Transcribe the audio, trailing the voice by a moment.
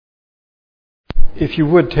If you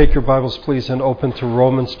would, take your Bibles, please, and open to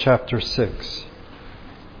Romans chapter 6.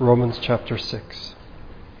 Romans chapter 6.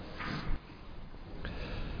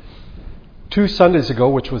 2 Sundays ago,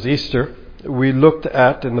 which was Easter, we looked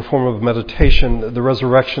at, in the form of meditation, the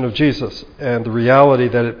resurrection of Jesus and the reality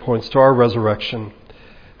that it points to our resurrection.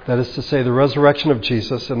 That is to say, the resurrection of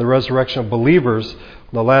Jesus and the resurrection of believers on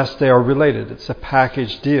the last day are related. It's a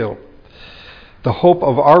package deal. The hope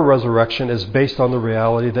of our resurrection is based on the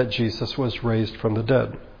reality that Jesus was raised from the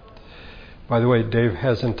dead. By the way, Dave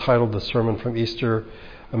has entitled the sermon from Easter,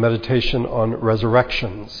 A Meditation on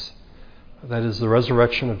Resurrections. That is the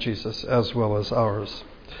resurrection of Jesus as well as ours.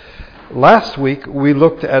 Last week, we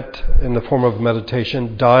looked at, in the form of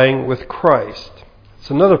meditation, dying with Christ. It's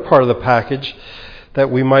another part of the package that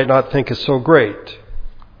we might not think is so great.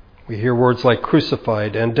 We hear words like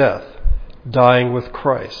crucified and death, dying with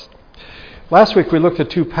Christ. Last week we looked at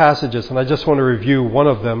two passages, and I just want to review one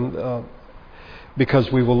of them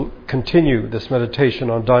because we will continue this meditation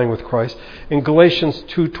on dying with Christ. In Galatians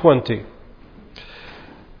 2:20,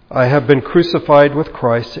 I have been crucified with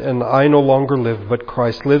Christ, and I no longer live, but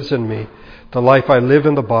Christ lives in me. The life I live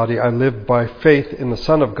in the body, I live by faith in the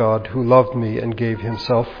Son of God who loved me and gave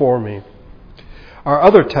himself for me. Our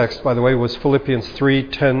other text, by the way, was Philippians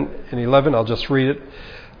 3:10 and 11. I'll just read it.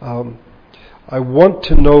 I want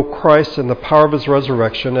to know Christ and the power of his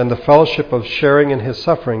resurrection and the fellowship of sharing in his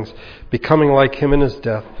sufferings, becoming like him in his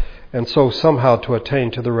death, and so somehow to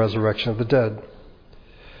attain to the resurrection of the dead.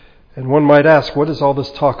 And one might ask, what is all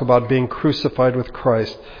this talk about being crucified with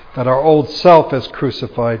Christ? That our old self is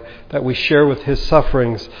crucified, that we share with his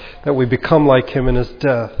sufferings, that we become like him in his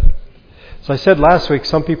death. As I said last week,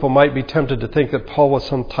 some people might be tempted to think that Paul was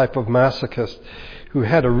some type of masochist who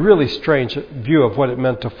had a really strange view of what it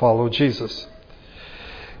meant to follow Jesus.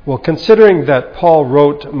 Well, considering that Paul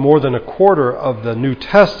wrote more than a quarter of the New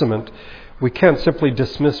Testament, we can't simply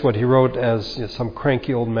dismiss what he wrote as some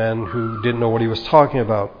cranky old man who didn't know what he was talking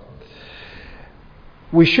about.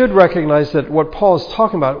 We should recognize that what Paul is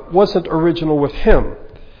talking about wasn't original with him.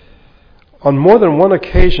 On more than one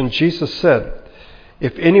occasion, Jesus said,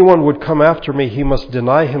 "If anyone would come after me, he must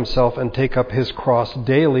deny himself and take up his cross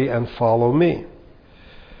daily and follow me.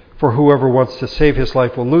 For whoever wants to save his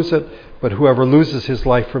life will lose it, but whoever loses his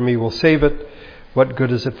life for me will save it. What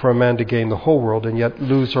good is it for a man to gain the whole world and yet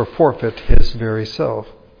lose or forfeit his very self?"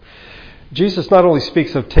 Jesus not only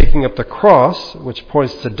speaks of taking up the cross, which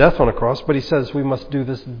points to death on a cross, but he says we must do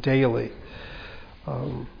this daily.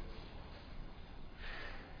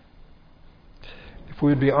 If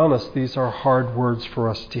we would be honest, these are hard words for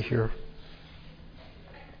us to hear.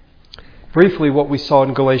 Briefly, what we saw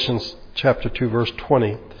in Galatians chapter 2, verse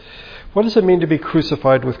 20. What does it mean to be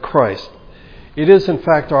crucified with Christ? It is, in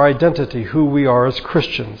fact, our identity, who we are as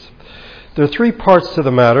Christians. There are three parts to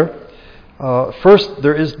the matter. First,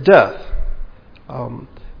 there is death.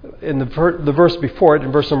 In the verse before it,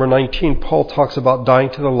 in verse number 19, Paul talks about dying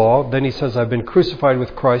to the law. Then he says, I've been crucified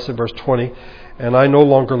with Christ in verse 20, and I no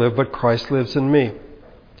longer live, but Christ lives in me.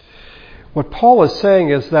 What Paul is saying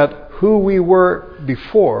is that who we were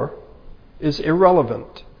before is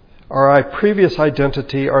irrelevant. Our previous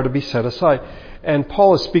identity are to be set aside. And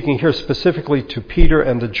Paul is speaking here specifically to Peter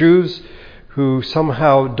and the Jews who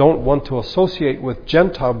somehow don't want to associate with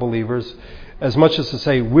Gentile believers as much as to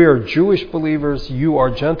say, we're Jewish believers, you are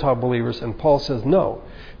Gentile believers. And Paul says, no,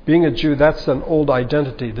 being a Jew, that's an old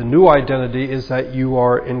identity. The new identity is that you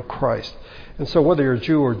are in Christ. And so whether you're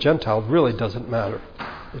Jew or Gentile really doesn't matter.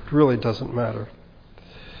 It really doesn't matter.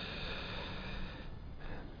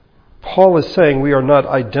 Paul is saying we are not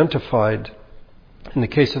identified, in the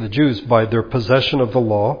case of the Jews, by their possession of the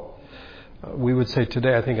law. We would say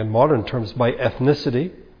today, I think in modern terms, by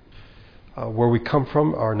ethnicity, where we come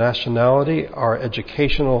from, our nationality, our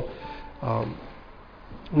educational.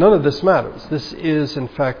 None of this matters. This is, in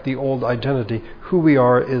fact, the old identity. Who we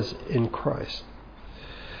are is in Christ.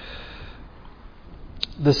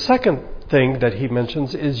 The second thing that he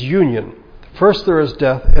mentions is union. First there is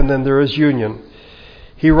death, and then there is union.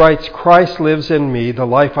 He writes, Christ lives in me. The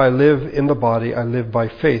life I live in the body, I live by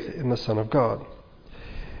faith in the Son of God.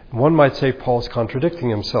 One might say Paul's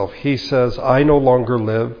contradicting himself. He says, I no longer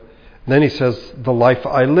live. And then he says, the life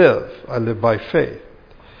I live by faith.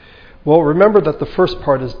 Well, remember that the first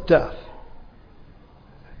part is death.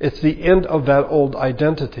 It's the end of that old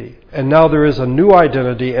identity. And now there is a new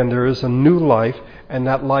identity and there is a new life, and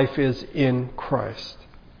that life is in Christ.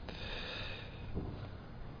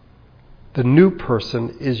 The new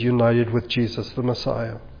person is united with Jesus the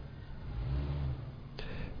Messiah.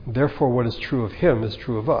 Therefore, what is true of him is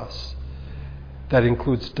true of us. That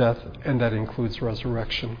includes death and that includes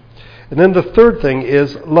resurrection. And then the third thing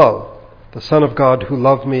is love. the Son of God who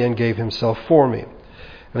loved me and gave himself for me.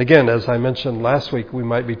 And again, as I mentioned last week, we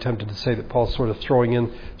might be tempted to say that Paul's sort of throwing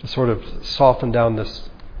in to sort of soften down this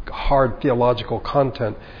hard theological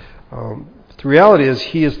content. The reality is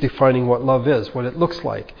he is defining what love is, what it looks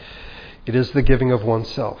like. It is the giving of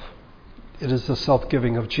oneself. It is the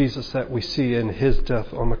self-giving of Jesus that we see in his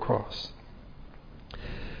death on the cross.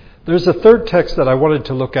 There's a third text that I wanted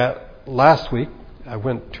to look at last week. I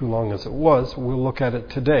went too long as it was. We'll look at it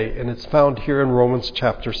today, and it's found here in Romans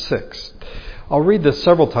chapter 6. I'll read this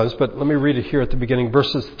several times, but let me read it here at the beginning,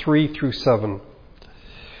 verses 3 through 7.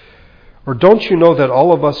 Or don't you know that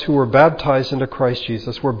all of us who were baptized into Christ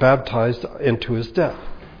Jesus were baptized into his death?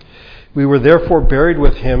 We were therefore buried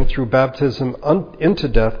with him through baptism into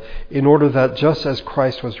death, in order that just as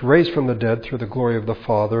Christ was raised from the dead through the glory of the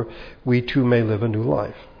Father, we too may live a new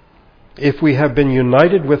life. If we have been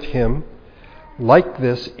united with him like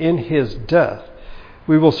this in his death,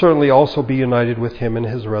 we will certainly also be united with him in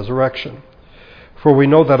his resurrection. For we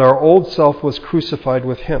know that our old self was crucified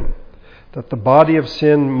with him, that the body of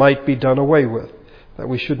sin might be done away with, that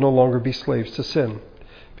we should no longer be slaves to sin,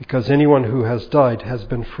 because anyone who has died has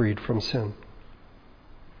been freed from sin.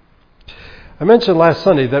 I mentioned last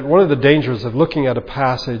Sunday that one of the dangers of looking at a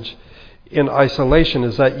passage in isolation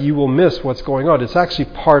is that you will miss what's going on. It's actually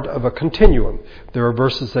part of a continuum. There are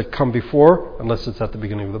verses that come before, unless it's at the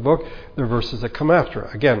beginning of the book. There are verses that come after,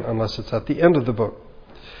 again, unless it's at the end of the book.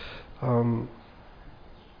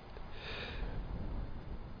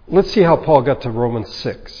 Let's see how Paul got to Romans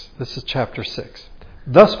 6. This is chapter 6.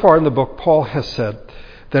 Thus far in the book, Paul has said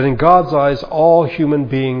that in God's eyes, all human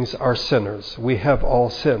beings are sinners. We have all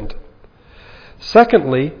sinned.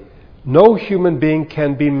 Secondly, no human being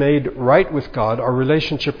can be made right with God, our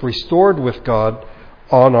relationship restored with God,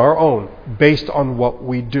 on our own, based on what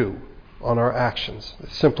we do, on our actions.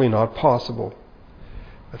 It's simply not possible.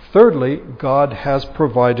 Thirdly, God has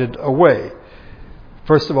provided a way.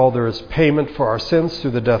 First of all, there is payment for our sins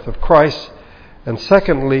through the death of Christ. And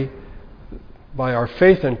secondly, by our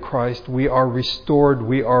faith in Christ, we are restored,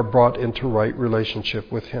 we are brought into right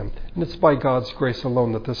relationship with him. And it's by God's grace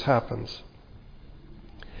alone that this happens.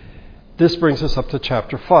 This brings us up to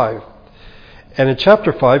chapter 5. And in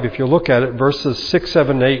chapter 5, if you look at it, verses 6,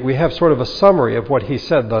 7, 8, we have sort of a summary of what he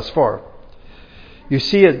said thus far. You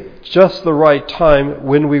see, at just the right time,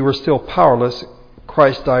 when we were still powerless,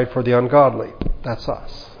 Christ died for the ungodly. That's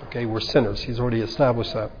us. Okay, we're sinners. He's already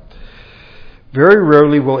established that. Very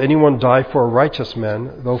rarely will anyone die for a righteous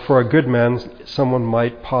man, though for a good man someone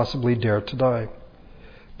might possibly dare to die.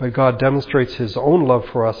 But God demonstrates his own love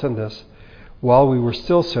for us in this: while we were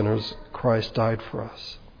still sinners, Christ died for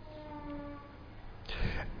us.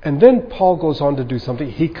 And then Paul goes on to do something.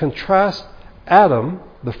 He contrasts Adam,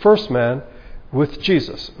 the first man, with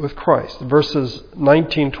Jesus, with Christ. Verses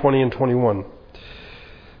 19, 20, and 21.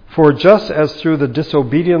 For just as through the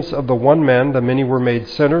disobedience of the one man the many were made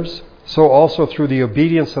sinners, so also through the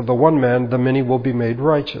obedience of the one man the many will be made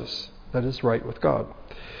righteous. That is, right with God.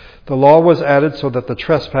 The law was added so that the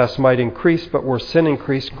trespass might increase, but where sin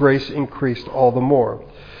increased, grace increased all the more.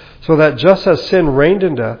 So that just as sin reigned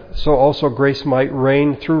in death, so also grace might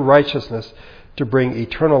reign through righteousness to bring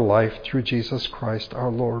eternal life through Jesus Christ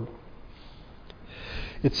our Lord.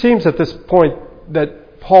 It seems at this point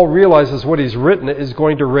that Paul realizes what he's written is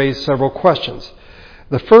going to raise several questions.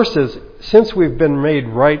 The first is, since we've been made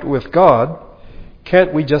right with God,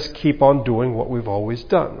 can't we just keep on doing what we've always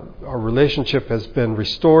done? Our relationship has been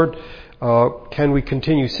restored. Can we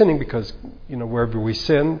continue sinning? Because, wherever we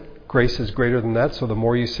sin, grace is greater than that. So the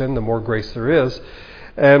more you sin, the more grace there is.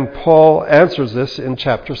 And Paul answers this in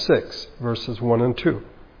chapter 6, verses 1 and 2.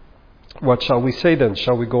 What shall we say then?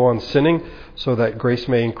 Shall we go on sinning so that grace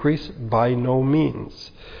may increase? By no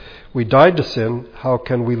means. We died to sin. How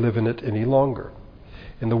can we live in it any longer?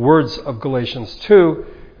 In the words of Galatians 2,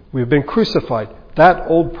 we've been crucified. That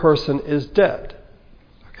old person is dead.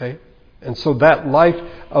 Okay? And so that life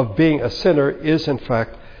of being a sinner is in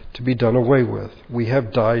fact to be done away with. We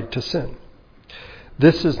have died to sin.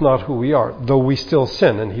 This is not who we are, though we still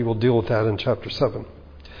sin, and he will deal with that in chapter 7.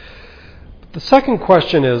 The second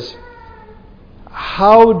question is,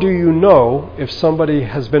 how do you know if somebody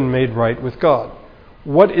has been made right with God?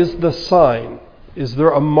 What is the sign? Is there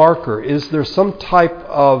a marker? Is there some type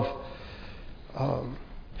of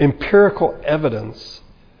empirical evidence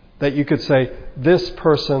that you could say, this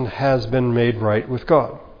person has been made right with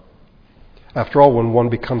God? After all, when one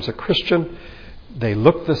becomes a Christian, they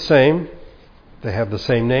look the same, they have the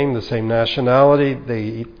same name, the same nationality,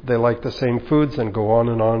 they like the same foods, and go on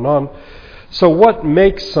and on and on. So what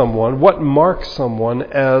marks someone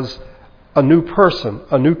as a new person,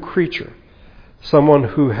 a new creature? someone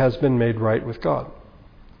who has been made right with God.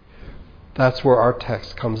 That's where our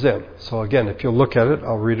text comes in. So again, if you'll look at it,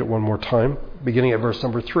 I'll read it one more time, beginning at verse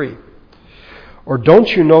number 3. Or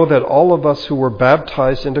don't you know that all of us who were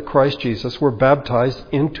baptized into Christ Jesus were baptized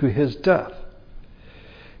into his death?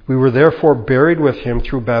 We were therefore buried with him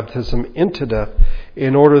through baptism into death,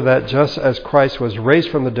 in order that just as Christ was raised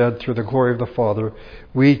from the dead through the glory of the Father,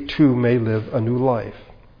 we too may live a new life.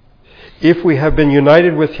 If we have been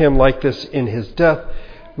united with him like this in his death,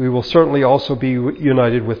 we will certainly also be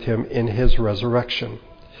united with him in his resurrection.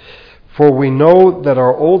 For we know that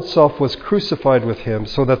our old self was crucified with him,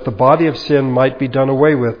 so that the body of sin might be done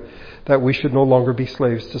away with, that we should no longer be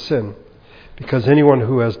slaves to sin, because anyone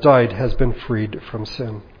who has died has been freed from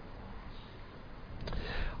sin.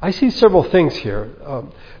 I see several things here.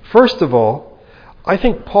 First of all, I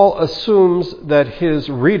think Paul assumes that his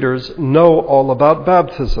readers know all about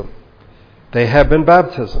baptism. They have been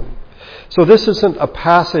baptized. So this isn't a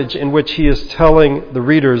passage in which he is telling the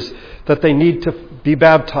readers that they need to be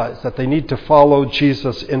baptized, that they need to follow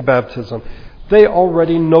Jesus in baptism. They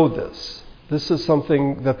already know this. This is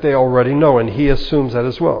something that they already know, and he assumes that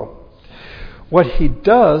as well. What he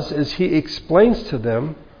does is he explains to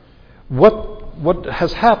them what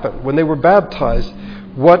has happened when they were baptized,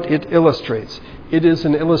 what it illustrates. It is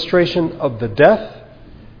an illustration of the death,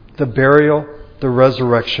 the burial, the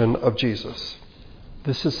resurrection of Jesus.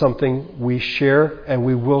 This is something we share and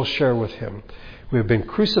we will share with him. We have been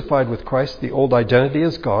crucified with Christ. The old identity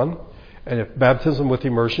is gone. And if baptism with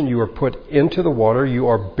immersion, you are put into the water, you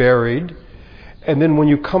are buried. And then when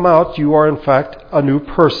you come out, you are in fact a new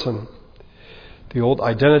person. The old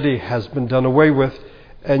identity has been done away with,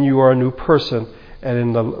 and you are a new person. And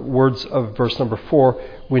in the words of verse number 4,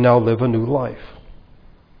 we now live a new life.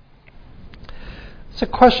 It's a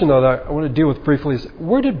question, though, that I want to deal with briefly is,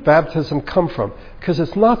 where did baptism come from? Because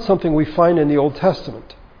it's not something we find in the Old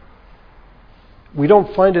Testament. We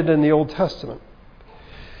don't find it in the Old Testament.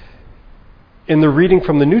 In the reading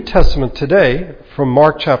from the New Testament today, from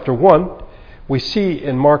Mark chapter 1, we see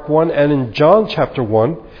in Mark 1 and in John chapter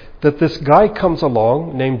 1 that this guy comes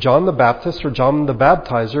along named John the Baptist or John the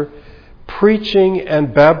Baptizer, preaching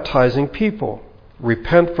and baptizing people.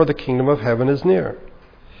 Repent, for the kingdom of heaven is near.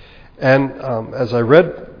 And as I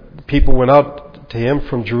read, people went out to him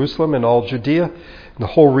from Jerusalem and all Judea, and the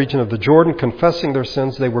whole region of the Jordan, confessing their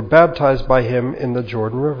sins. They were baptized by him in the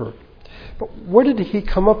Jordan River. But where did he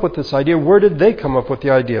come up with this idea? Where did they come up with the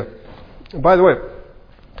idea? And by the way,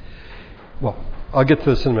 well, I'll get to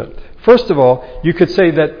this in a minute. First of all, you could say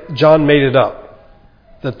that John made it up,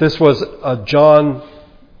 that this was a John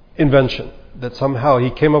invention, that somehow he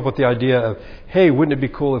came up with the idea of, hey, wouldn't it be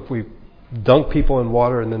cool if we dunk people in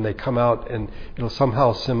water and then they come out and it'll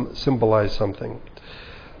somehow symbolize something.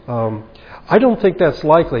 I don't think that's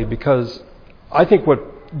likely, because I think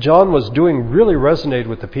what John was doing really resonated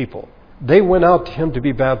with the people. They went out to him to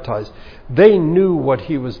be baptized. They knew what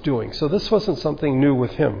he was doing. So this wasn't something new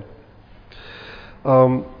with him.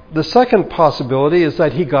 The second possibility is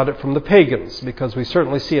that he got it from the pagans, because we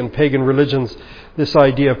certainly see in pagan religions this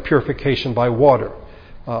idea of purification by water.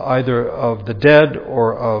 Either of the dead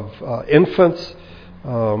or of infants,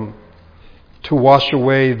 to wash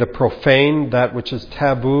away the profane, that which is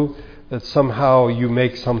taboo, that somehow you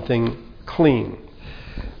make something clean.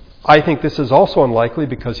 I think this is also unlikely,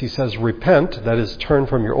 because he says repent, that is, turn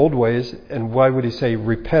from your old ways, and why would he say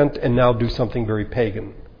repent and now do something very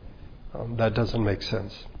pagan? That doesn't make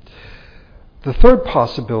sense. The third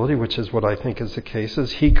possibility, which is what I think is the case,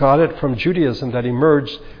 is he got it from Judaism that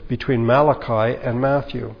emerged between Malachi and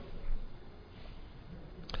Matthew.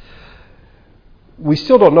 We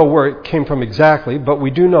still don't know where it came from exactly, but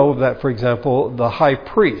we do know that, for example, the high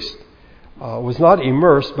priest was not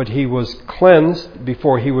immersed, but he was cleansed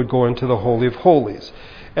before he would go into the Holy of Holies.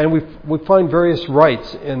 And we find various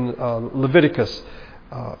rites in Leviticus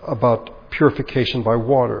about purification by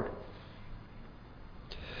water.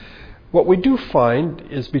 What we do find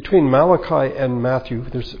is between Malachi and Matthew,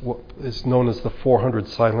 there's what is known as the 400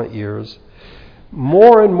 silent years,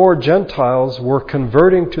 more and more Gentiles were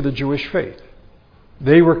converting to the Jewish faith.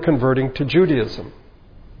 They were converting to Judaism.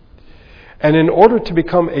 And in order to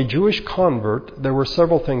become a Jewish convert, there were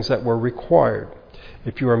several things that were required.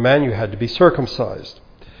 If you were a man, you had to be circumcised.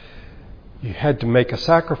 You had to make a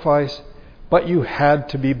sacrifice, but you had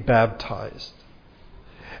to be baptized.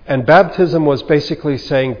 And baptism was basically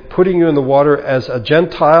saying, putting you in the water as a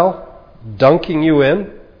Gentile, dunking you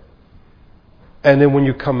in, and then when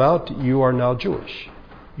you come out, you are now Jewish.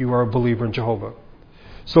 You are a believer in Jehovah.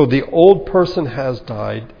 So the old person has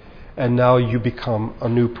died, and now you become a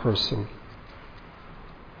new person.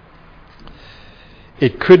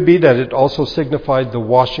 It could be that it also signified the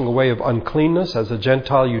washing away of uncleanness. As a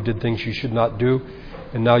Gentile, you did things you should not do,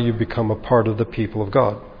 and now you become a part of the people of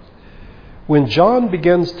God. When John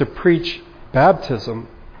begins to preach baptism,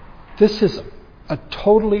 this is a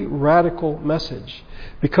totally radical message.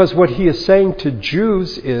 Because what he is saying to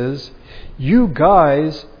Jews is, you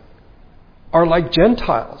guys are like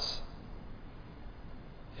Gentiles.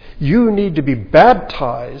 You need to be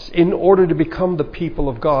baptized in order to become the people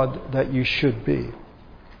of God that you should be.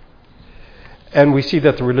 And we see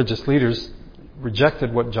that the religious leaders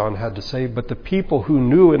rejected what John had to say, but the people who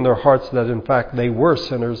knew in their hearts that in fact they were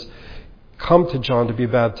sinners come to John to be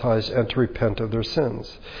baptized and to repent of their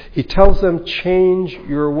sins. He tells them, change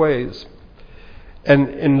your ways. And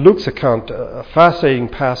in Luke's account, a fascinating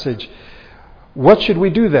passage, what should we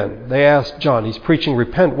do then? They asked John. He's preaching,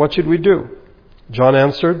 repent. What should we do? John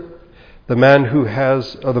answered, the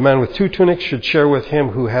man with 2 tunics should share with him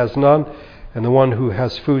who has none, and the one who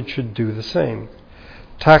has food should do the same.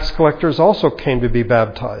 Tax collectors also came to be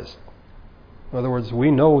baptized. In other words,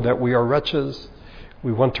 we know that we are wretches.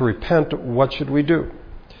 We want to repent. What should we do?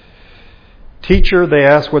 Teacher, they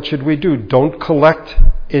asked, what should we do? Don't collect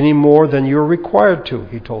any more than you're required to,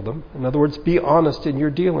 he told them. In other words, be honest in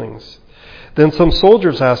your dealings. Then some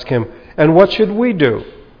soldiers asked him, and what should we do?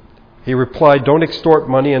 He replied, don't extort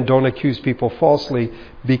money and don't accuse people falsely.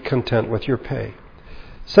 Be content with your pay.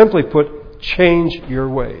 Simply put, change your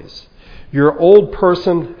ways. Your old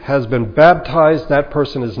person has been baptized. That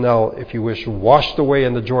person is now, if you wish, washed away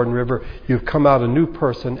in the Jordan River. You've come out a new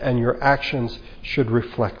person, and your actions should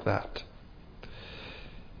reflect that.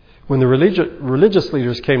 When the religious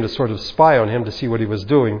leaders came to sort of spy on him to see what he was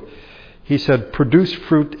doing, he said, produce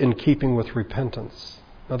fruit in keeping with repentance.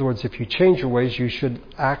 In other words, if you change your ways, you should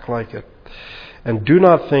act like it. And do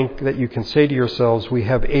not think that you can say to yourselves, we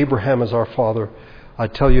have Abraham as our father. I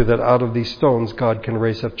tell you that out of these stones, God can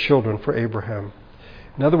raise up children for Abraham.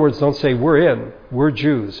 In other words, don't say, we're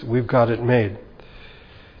Jews, we've got it made.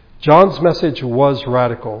 John's message was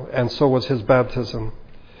radical, and so was his baptism.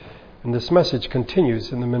 And this message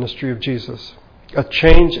continues in the ministry of Jesus. A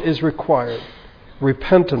change is required.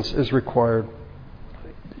 Repentance is required.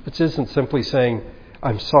 It isn't simply saying,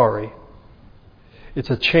 I'm sorry. It's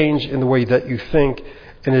a change in the way that you think,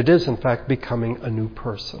 and it is in fact becoming a new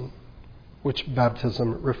person, which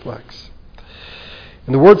baptism reflects.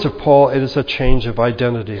 In the words of Paul, it is a change of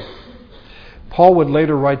identity. Paul would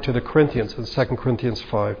later write to the Corinthians in 2 Corinthians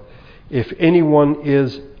 5, if anyone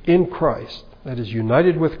is in Christ, that is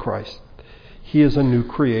united with Christ, he is a new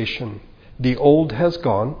creation. The old has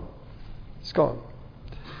gone, it's gone.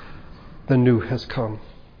 The new has come.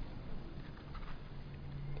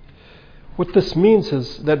 What this means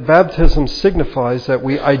is that baptism signifies that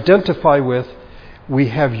we identify with, we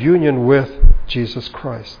have union with Jesus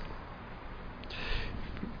Christ.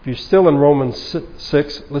 If you're still in Romans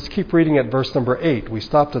 6, let's keep reading at verse number 8. We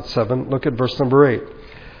stopped at 7. Look at verse number 8.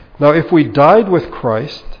 Now, if we died with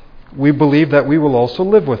Christ, we believe that we will also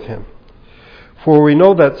live with him. For we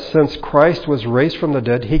know that since Christ was raised from the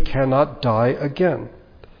dead, he cannot die again.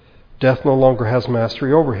 Death no longer has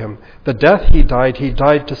mastery over him. The death he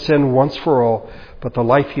died to sin once for all, but the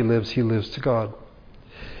life he lives to God.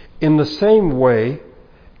 In the same way,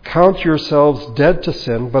 count yourselves dead to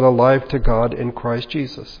sin, but alive to God in Christ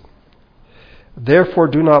Jesus. Therefore,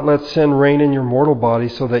 do not let sin reign in your mortal body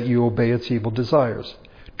so that you obey its evil desires.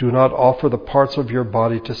 Do not offer the parts of your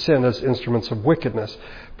body to sin as instruments of wickedness,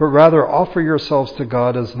 but rather offer yourselves to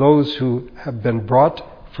God as those who have been brought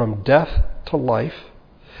from death to life,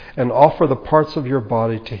 and offer the parts of your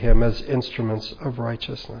body to him as instruments of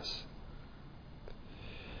righteousness.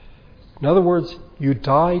 In other words, you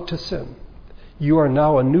die to sin. You are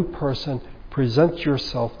now a new person. Present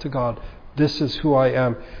yourself to God. This is who I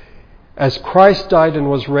am. As Christ died and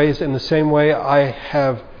was raised, in the same way I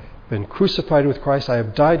have been crucified with Christ. I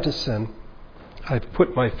have died to sin. I've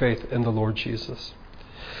put my faith in the Lord Jesus.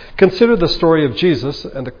 Consider the story of Jesus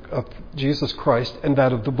of Jesus Christ and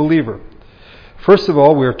that of the believer. First of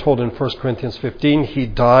all, we are told in 1 Corinthians 15, he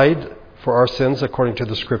died for our sins according to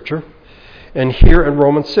the Scripture. And here in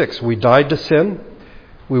Romans 6, we died to sin.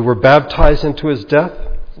 We were baptized into his death.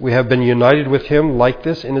 We have been united with him like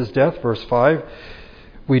this in his death. Verse 5,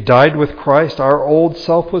 we died with Christ. Our old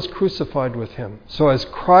self was crucified with him. So as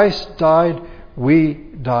Christ died, we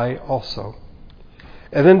die also.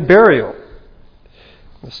 And then burial.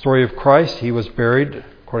 The story of Christ, he was buried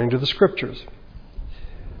according to the Scriptures.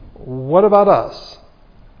 What about us?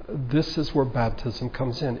 This is where baptism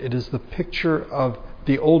comes in. It is the picture of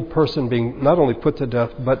the old person being not only put to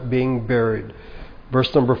death, but being buried.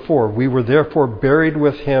 Verse number 4, we were therefore buried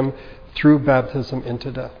with him through baptism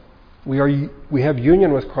into death. We have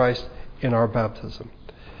union with Christ in our baptism.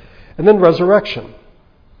 And then resurrection.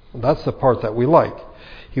 That's the part that we like.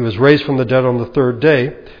 He was raised from the dead on the third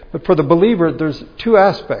day. But for the believer, there's two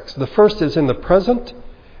aspects. The first is in the present,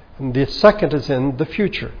 and the second is in the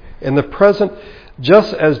future. In the present,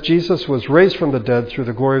 just as Jesus was raised from the dead through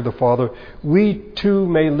the glory of the Father, we too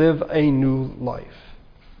may live a new life.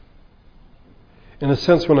 In a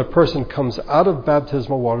sense, when a person comes out of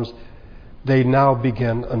baptismal waters, they now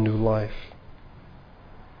begin a new life.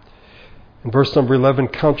 In verse number 11,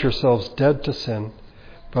 count yourselves dead to sin,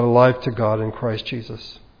 but alive to God in Christ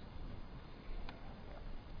Jesus.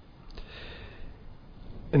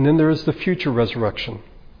 And then there is the future resurrection.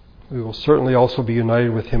 We will certainly also be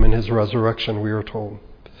united with him in his resurrection, we are told.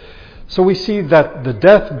 So we see that the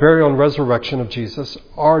death, burial, and resurrection of Jesus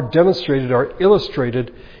are demonstrated, are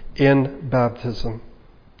illustrated in baptism.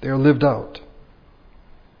 They are lived out.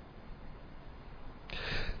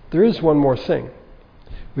 There is one more thing.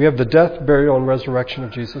 We have the death, burial, and resurrection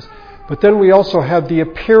of Jesus, but then we also have the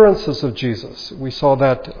appearances of Jesus. We saw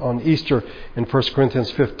that on Easter in 1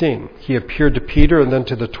 Corinthians 15. He appeared to Peter and then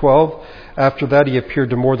to the 12. After that, he appeared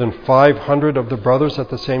to more than 500 of the brothers at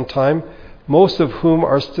the same time, most of whom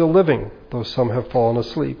are still living, though some have fallen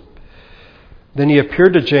asleep. Then he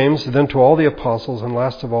appeared to James, then to all the apostles, and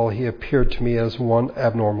last of all, he appeared to me as one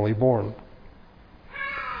abnormally born.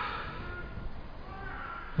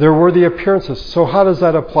 There were the appearances. So how does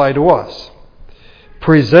that apply to us?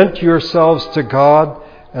 Present yourselves to God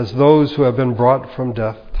as those who have been brought from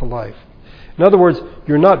death to life. In other words,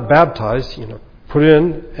 you're not baptized, put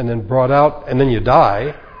in and then brought out and then you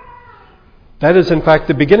die. That is in fact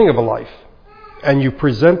the beginning of a life. And you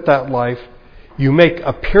present that life, you make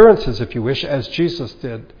appearances, if you wish, as Jesus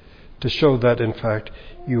did, to show that in fact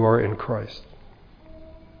you are in Christ.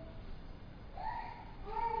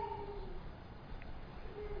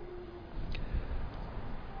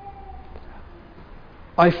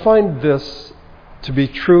 I find this to be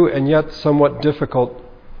true and yet somewhat difficult,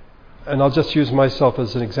 and I'll just use myself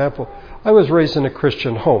as an example. I was raised in a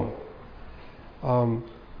Christian home.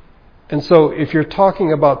 And so if you're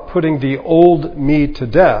talking about putting the old me to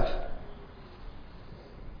death,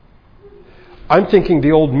 I'm thinking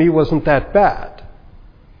the old me wasn't that bad.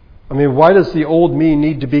 I mean, why does the old me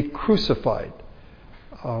need to be crucified?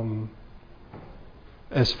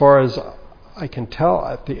 As far as I can tell,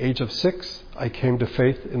 at the age of 6, I came to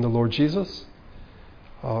faith in the Lord Jesus.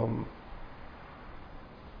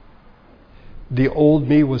 The old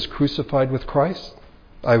me was crucified with Christ.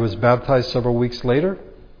 I was baptized several weeks later.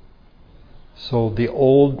 So the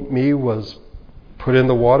old me was put in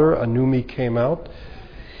the water, a new me came out.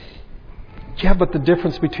 Yeah, but the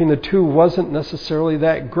difference between the two wasn't necessarily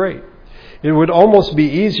that great. It would almost be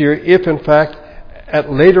easier if, in fact, at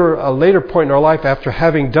a later point in our life, after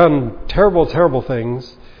having done terrible, terrible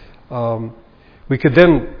things, we could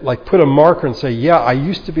then put a marker and say, yeah, I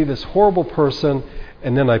used to be this horrible person,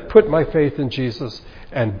 and then I put my faith in Jesus,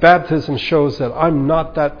 and baptism shows that I'm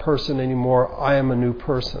not that person anymore, I am a new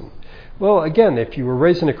person. Well, again, if you were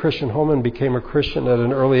raised in a Christian home and became a Christian at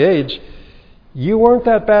an early age, you weren't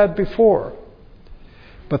that bad before.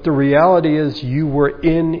 But the reality is you were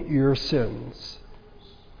in your sins.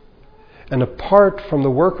 And apart from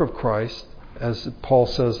the work of Christ, as Paul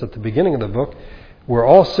says at the beginning of the book, we're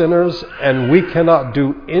all sinners and we cannot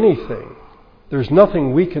do anything. There's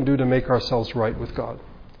nothing we can do to make ourselves right with God.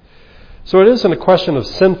 So it isn't a question of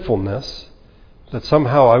sinfulness, that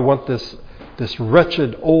somehow I want this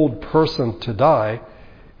wretched old person to die.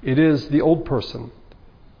 It is the old person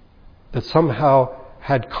that somehow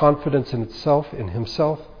had confidence in itself, in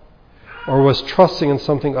himself, or was trusting in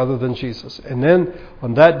something other than Jesus. And then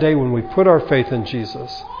on that day when we put our faith in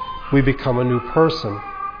Jesus, we become a new person.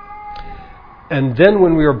 And then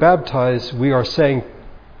when we are baptized, we are saying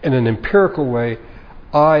in an empirical way,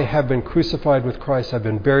 I have been crucified with Christ, I've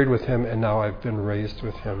been buried with him, and now I've been raised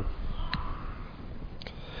with him.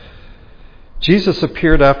 Jesus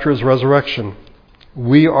appeared after his resurrection.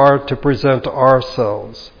 We are to present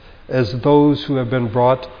ourselves as those who have been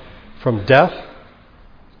brought from death,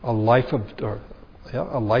 a life of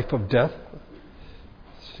death.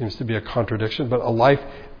 Seems to be a contradiction, but a life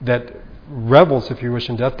that revels, if you wish,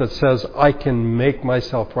 in death, that says, I can make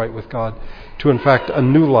myself right with God, to in fact a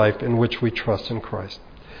new life in which we trust in Christ.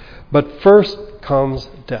 But first comes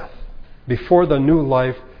death. Before the new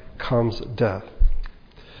life comes death.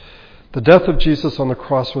 The death of Jesus on the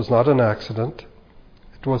cross was not an accident.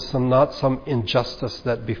 It was not some injustice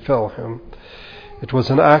that befell him. It was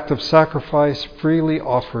an act of sacrifice freely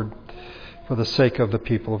offered for the sake of the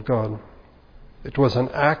people of God. It was an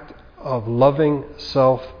act of loving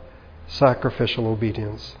self-sacrificial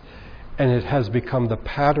obedience. And it has become the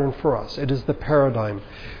pattern for us. It is the paradigm.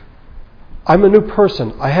 I'm a new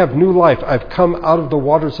person. I have new life. I've come out of the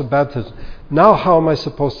waters of baptism. Now how am I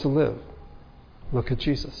supposed to live? Look at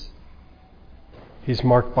Jesus. He's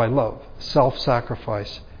marked by love,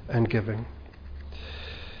 self-sacrifice, and giving.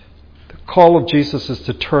 The call of Jesus is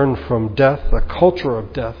to turn from death, a culture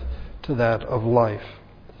of death, to that of life.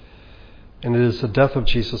 And it is the death of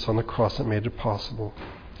Jesus on the cross that made it possible.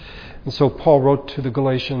 And so Paul wrote to the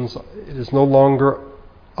Galatians, it is no longer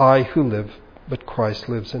I who live, but Christ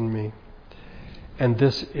lives in me. And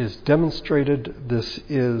this is demonstrated, this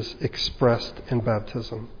is expressed in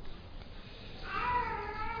baptism.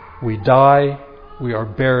 We die, we are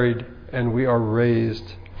buried, and we are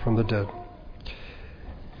raised from the dead.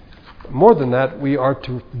 More than that, we are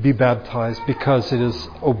to be baptized because it is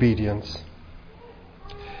obedience.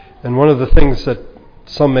 And one of the things that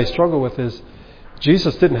some may struggle with is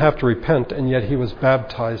Jesus didn't have to repent, and yet he was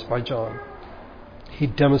baptized by John. He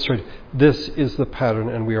demonstrated this is the pattern,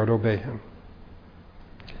 and we are to obey him.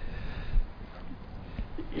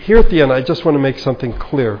 Here at the end, I just want to make something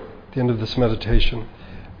clear at the end of this meditation.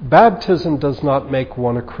 Baptism does not make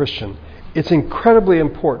one a Christian. It's incredibly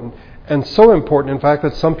important, and so important, in fact,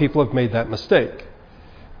 that some people have made that mistake.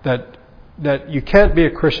 That you can't be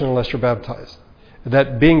a Christian unless you're baptized.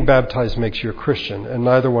 That being baptized makes you a Christian, and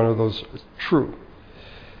neither one of those is true.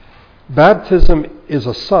 Baptism is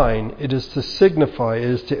a sign. It is to signify, it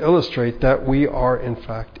is to illustrate that we are in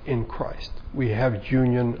fact in Christ. We have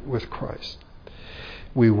union with Christ.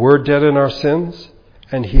 We were dead in our sins,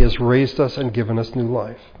 and he has raised us and given us new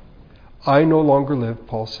life. I no longer live,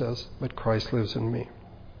 Paul says, but Christ lives in me.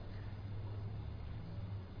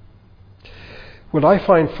 What I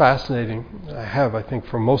find fascinating, I have, I think,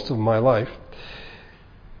 for most of my life,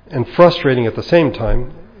 and frustrating at the same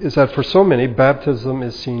time, is that for so many, baptism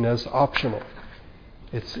is seen as optional.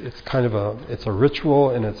 It's kind of it's a ritual,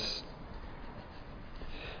 and it's,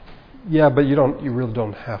 yeah, but you really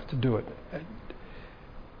don't have to do it.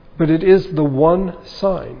 But it is the one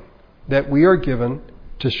sign that we are given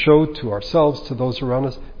to show to ourselves, to those around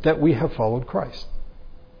us, that we have followed Christ.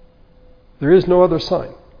 There is no other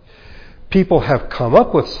sign. People have come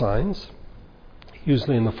up with signs,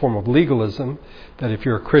 usually in the form of legalism, that if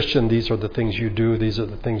you're a Christian, these are the things you do, these are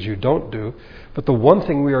the things you don't do. But the one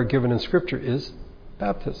thing we are given in Scripture is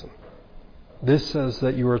baptism. This says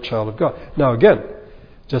that you are a child of God. Now again,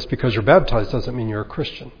 just because you're baptized doesn't mean you're a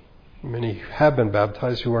Christian. Many have been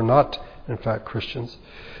baptized who are not, in fact, Christians.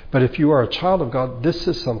 But if you are a child of God, this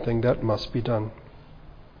is something that must be done.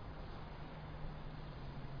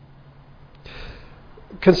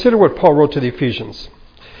 Consider what Paul wrote to the Ephesians.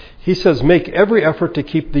 He says, make every effort to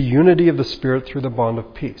keep the unity of the Spirit through the bond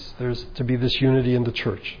of peace. There's to be this unity in the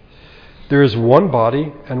church. There is one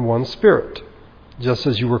body and one Spirit, just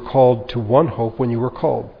as you were called to one hope when you were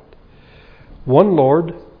called. One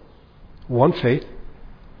Lord, one faith,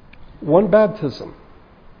 one baptism,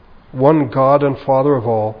 one God and Father of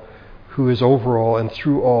all, who is over all and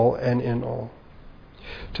through all and in all.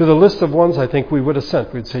 To the list of ones, I think we would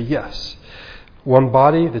assent. We'd say yes. One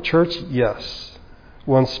body, the church, yes.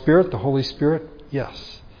 One Spirit, the Holy Spirit,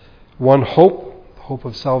 yes. One hope, the hope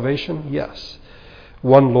of salvation, yes.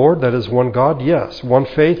 One Lord, that is one God, yes. One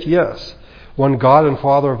faith, yes. One God and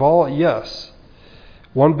Father of all, yes.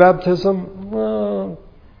 One baptism, well,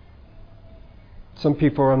 some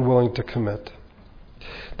people are unwilling to commit.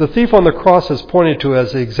 The thief on the cross is pointed to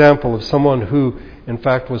as the example of someone who, in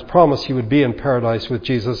fact, was promised he would be in paradise with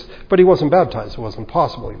Jesus, but he wasn't baptized. It wasn't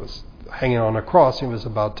possible. He was hanging on a cross. He was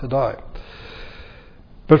about to die.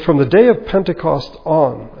 But from the day of Pentecost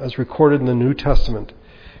on, as recorded in the New Testament,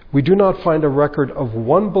 we do not find a record of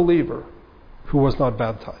one believer who was not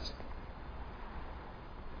baptized.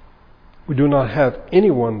 We do not have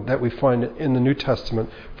anyone that we find in the New Testament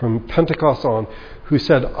from Pentecost on who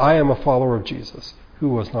said, I am a follower of Jesus, who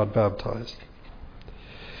was not baptized.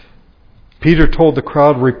 Peter told the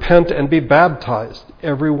crowd, repent and be baptized,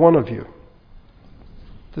 every one of you.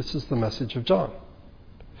 This is the message of John.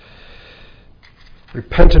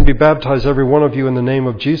 Repent and be baptized, every one of you, in the name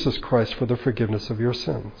of Jesus Christ for the forgiveness of your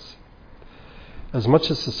sins. As much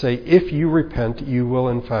as to say, if you repent, you will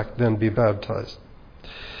in fact then be baptized.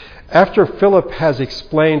 After Philip has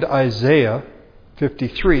explained Isaiah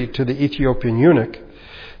 53 to the Ethiopian eunuch,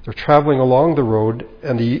 they're traveling along the road,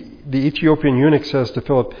 and the Ethiopian eunuch says to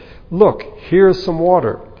Philip, look, here is some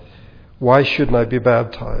water. Why shouldn't I be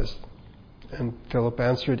baptized? And Philip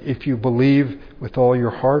answered, if you believe with all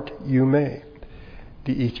your heart, you may.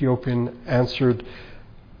 The Ethiopian answered,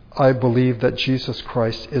 I believe that Jesus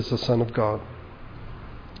Christ is the Son of God.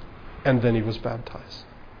 And then he was baptized.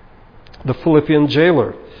 The Philippian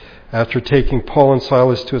jailer, After taking Paul and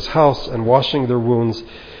Silas to his house and washing their wounds,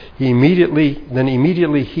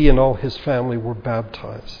 immediately he and all his family were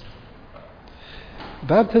baptized.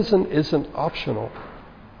 Baptism isn't optional.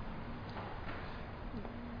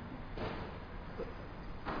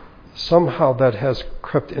 Somehow that has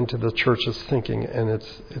crept into the church's thinking, and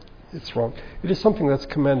it's wrong. It is something that's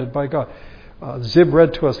commanded by God. Zib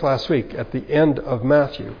read to us last week at the end of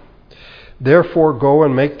Matthew. Therefore go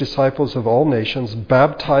and make disciples of all nations,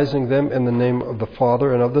 baptizing them in the name of the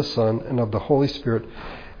Father and of the Son and of the Holy Spirit,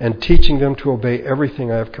 and teaching them to obey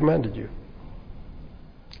everything I have commanded you.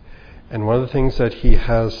 And one of the things that he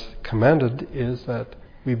has commanded is that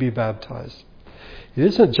we be baptized. It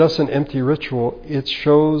isn't just an empty ritual. It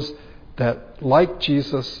shows that like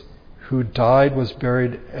Jesus, who died, was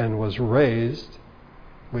buried, and was raised,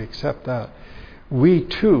 we accept that. We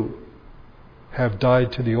too have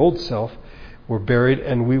died to the old self, we're buried,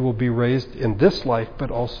 and we will be raised in this life,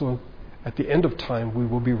 but also at the end of time we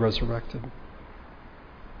will be resurrected.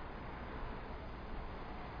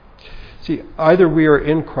 See, either we are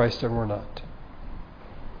in Christ or we're not.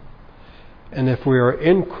 And if we are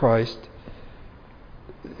in Christ,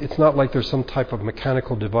 it's not like there's some type of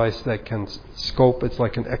mechanical device that can scope. It's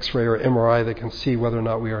like an X-ray or MRI that can see whether or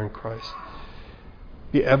not we are in Christ.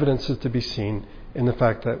 The evidence is to be seen in the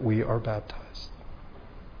fact that we are baptized.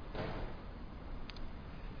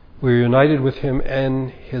 We're united with Him in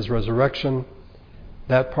His resurrection.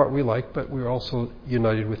 That part we like, but we're also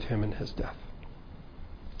united with Him in His death.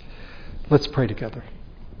 Let's pray together.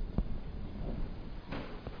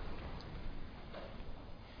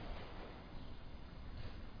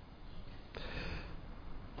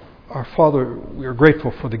 Our Father, we are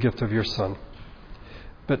grateful for the gift of your Son.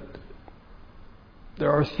 But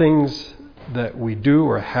there are things that we do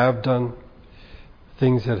or have done,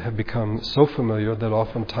 things that have become so familiar that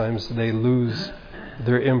oftentimes they lose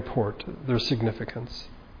their import, their significance.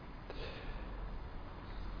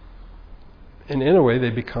 And in a way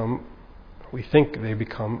we think they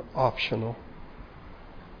become optional.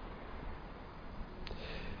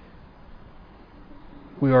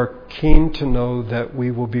 We are keen to know that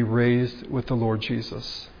we will be raised with the Lord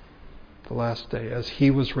Jesus the last day. As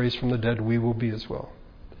He was raised from the dead, we will be as well.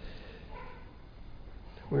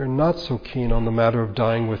 We are not so keen on the matter of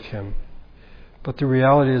dying with Him. But the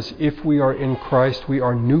reality is, if we are in Christ, we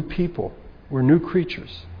are new people. We're new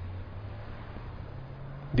creatures.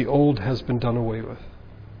 The old has been done away with.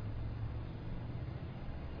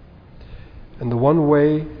 And the one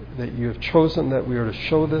way that you have chosen that we are to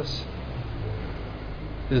show this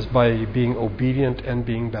is by being obedient and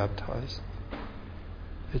being baptized.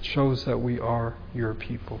 It shows that we are your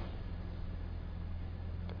people.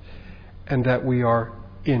 And that we are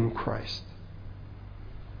in Christ.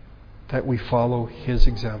 That we follow His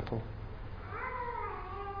example.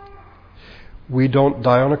 We don't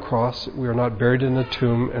die on a cross. We are not buried in a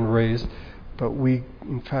tomb and raised. But we,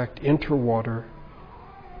 in fact, enter water.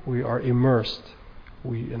 We are immersed.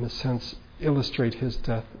 We, in a sense, illustrate His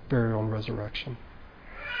death, burial, and resurrection.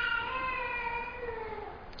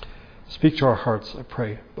 Speak to our hearts, I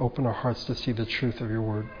pray. Open our hearts to see the truth of your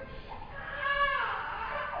word.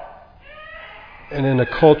 And in a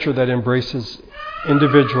culture that embraces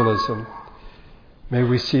individualism, may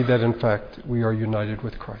we see that, in fact, we are united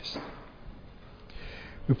with Christ.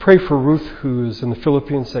 We pray for Ruth, who is in the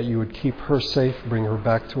Philippines, that you would keep her safe, bring her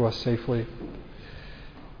back to us safely.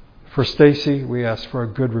 For Stacy, we ask for a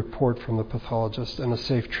good report from the pathologist and a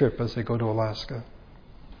safe trip as they go to Alaska.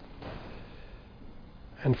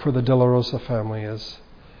 And for the De La Rosa family as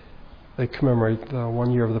they commemorate the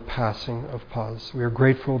 1 year of the passing of Paz. We are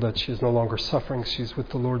grateful that she is no longer suffering. She's with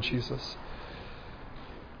the Lord Jesus.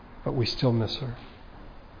 But we still miss her.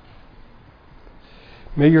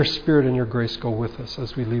 May your Spirit and your grace go with us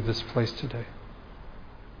as we leave this place today.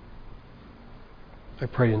 I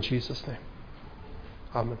pray in Jesus' name.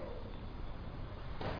 Amen.